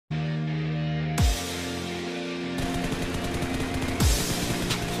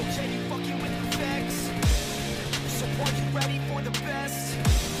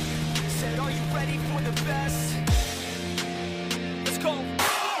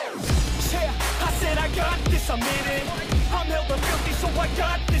got this, I'm in it. I'm hella filthy, so I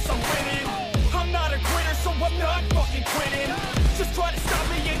got this, I'm winning. I'm not a quitter, so I'm not fucking quitting. Just try to stop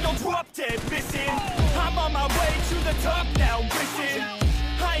me and you'll drop dead missing. I'm on my way to the top now, listen.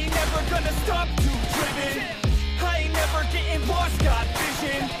 I ain't never gonna stop, too driven. I ain't never getting lost, got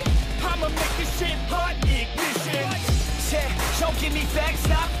vision. I'ma make this shit hot, ignition. Yeah, don't give me facts,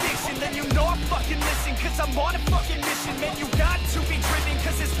 not fiction. Then you know I fucking listen, cause I'm on a fucking mission. Man, you got to be driven,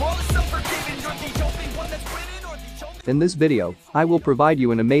 cause this world is unforgiving. You're the only one that's winning, or the only... In this video, I will provide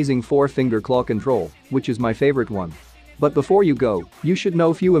you an amazing 4-finger claw control, which is my favorite one. But before you go, you should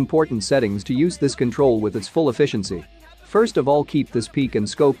know few important settings to use this control with its full efficiency. First of all, keep this peek and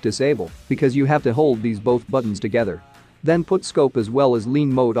scope disabled, because you have to hold these both buttons together. Then put scope as well as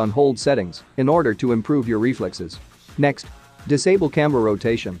lean mode on hold settings in order to improve your reflexes. Next, disable camera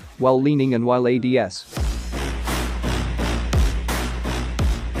rotation while leaning and while ADS.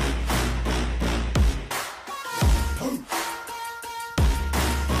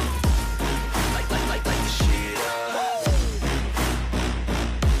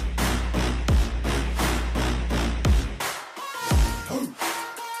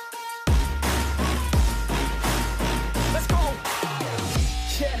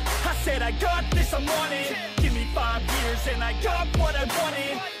 I got this, I'm on it. Give me 5 years and I got what I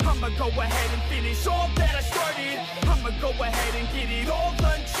wanted. I'ma go ahead and finish all that I started. I'ma go ahead and get it all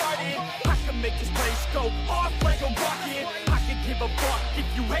uncharted. I can make this place go off like a rocket. I can give a fuck if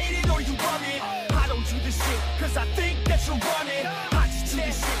you hate it or you love it. I don't do this shit cause I think that you're on it. I just do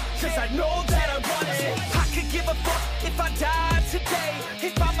this shit cause I know that I want it. I could give a fuck if I die today.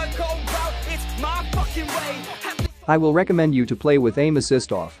 If I'ma go out, it's my fucking way. I will recommend you to play with aim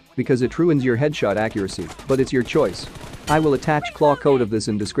assist off because it ruins your headshot accuracy, but it's your choice. I will attach claw code of this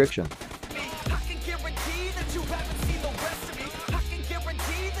in description.